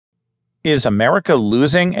Is America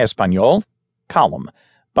Losing Español? Column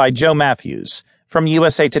by Joe Mathews from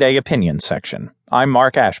USA Today Opinion section. I'm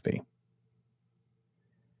Mark Ashby.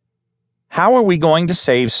 How are we going to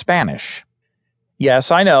save Spanish?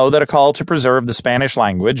 Yes, I know that a call to preserve the Spanish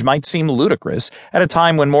language might seem ludicrous at a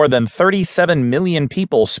time when more than 37 million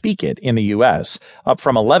people speak it in the U.S., up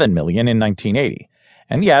from 11 million in 1980.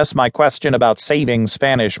 And yes, my question about saving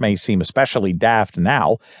Spanish may seem especially daft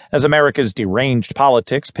now, as America's deranged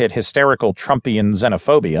politics pit hysterical Trumpian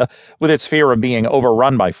xenophobia, with its fear of being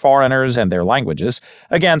overrun by foreigners and their languages,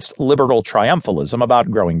 against liberal triumphalism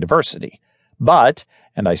about growing diversity. But,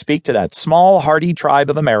 and I speak to that small, hardy tribe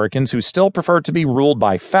of Americans who still prefer to be ruled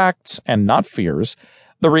by facts and not fears,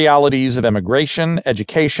 the realities of immigration,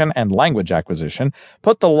 education, and language acquisition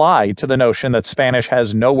put the lie to the notion that Spanish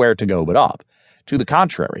has nowhere to go but up. To the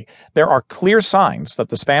contrary, there are clear signs that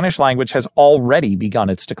the Spanish language has already begun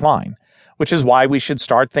its decline, which is why we should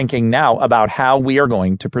start thinking now about how we are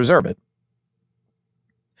going to preserve it.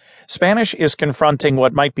 Spanish is confronting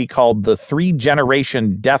what might be called the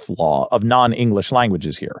three-generation death law of non-English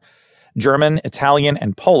languages here. German, Italian,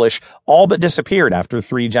 and Polish all but disappeared after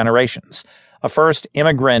 3 generations. A first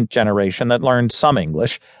immigrant generation that learned some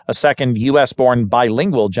English, a second U.S.-born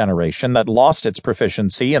bilingual generation that lost its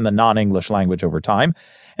proficiency in the non-English language over time,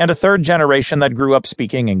 and a third generation that grew up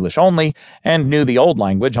speaking English only and knew the old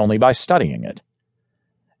language only by studying it.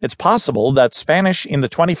 It's possible that Spanish in the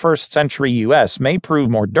 21st century U.S. may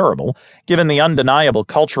prove more durable, given the undeniable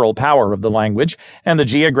cultural power of the language and the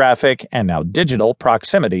geographic, and now digital,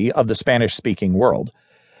 proximity of the Spanish-speaking world.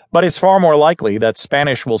 But it's far more likely that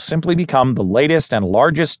Spanish will simply become the latest and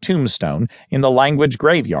largest tombstone in the language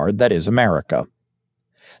graveyard that is America.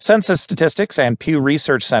 Census statistics and Pew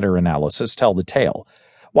Research Center analysis tell the tale.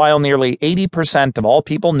 While nearly 80% of all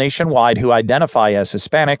people nationwide who identify as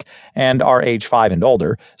Hispanic and are age 5 and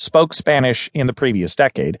older spoke Spanish in the previous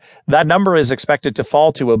decade, that number is expected to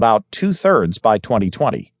fall to about 2/3 by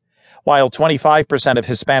 2020. While 25% of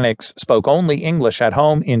Hispanics spoke only English at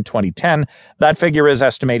home in 2010, that figure is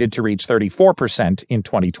estimated to reach 34% in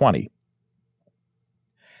 2020.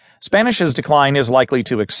 Spanish's decline is likely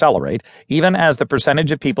to accelerate, even as the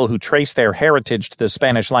percentage of people who trace their heritage to the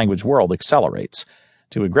Spanish language world accelerates.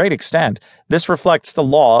 To a great extent, this reflects the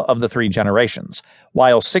law of the 3 generations.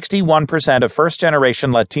 While 61% of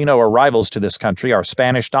first-generation Latino arrivals to this country are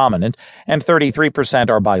Spanish-dominant and 33%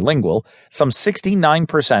 are bilingual, some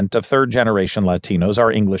 69% of third-generation Latinos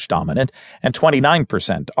are English-dominant and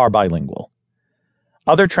 29% are bilingual.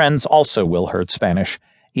 Other trends also will hurt Spanish.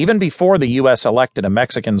 Even before the U.S. elected a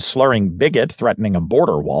Mexican slurring bigot threatening a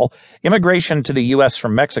border wall, immigration to the U.S.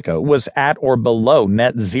 from Mexico was at or below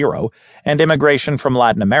net zero, and immigration from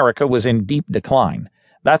Latin America was in deep decline.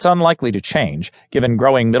 That's unlikely to change, given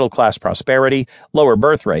growing middle-class prosperity, lower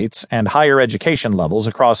birth rates, and higher education levels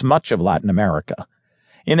across much of Latin America.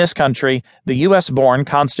 In this country, the U.S.-born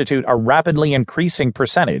constitute a rapidly increasing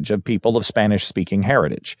percentage of people of Spanish-speaking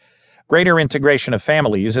heritage. Greater integration of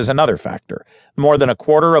families is another factor. More than a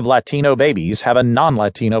quarter of Latino babies have a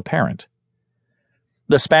non-Latino parent.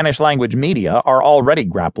 The Spanish-language media are already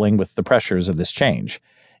grappling with the pressures of this change.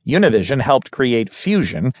 Univision helped create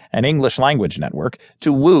Fusion, an English-language network,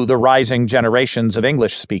 to woo the rising generations of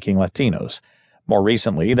English-speaking Latinos. More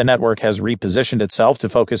recently, the network has repositioned itself to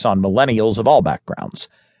focus on millennials of all backgrounds.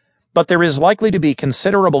 But there is likely to be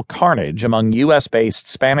considerable carnage among U.S.-based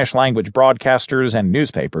Spanish-language broadcasters and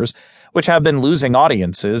newspapers, which have been losing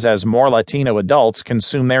audiences as more Latino adults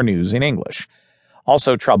consume their news in English.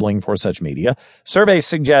 Also troubling for such media, surveys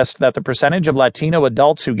suggest that the percentage of Latino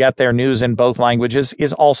adults who get their news in both languages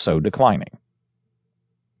is also declining.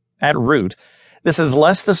 At root, this is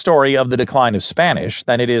less the story of the decline of Spanish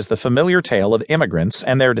than it is the familiar tale of immigrants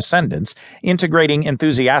and their descendants integrating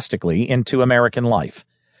enthusiastically into American life.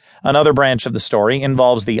 Another branch of the story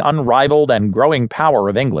involves the unrivaled and growing power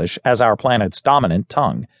of English as our planet's dominant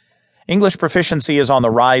tongue. English proficiency is on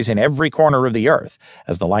the rise in every corner of the earth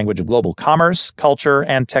as the language of global commerce, culture,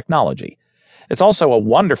 and technology. It's also a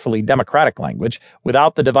wonderfully democratic language,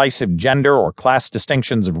 without the divisive gender or class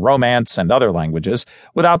distinctions of Romance and other languages,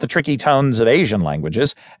 without the tricky tones of Asian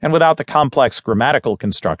languages, and without the complex grammatical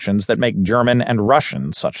constructions that make German and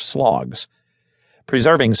Russian such slogs.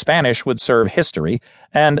 Preserving Spanish would serve history,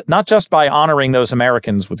 and not just by honoring those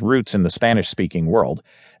Americans with roots in the Spanish-speaking world.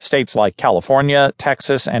 States like California,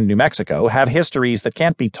 Texas, and New Mexico have histories that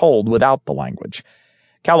can't be told without the language.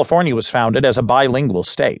 California was founded as a bilingual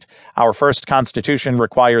state. Our first constitution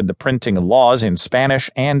required the printing of laws in Spanish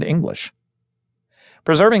and English.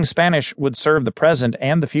 Preserving Spanish would serve the present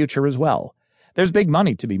and the future as well. There's big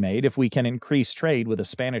money to be made if we can increase trade with a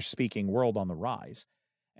Spanish-speaking world on the rise.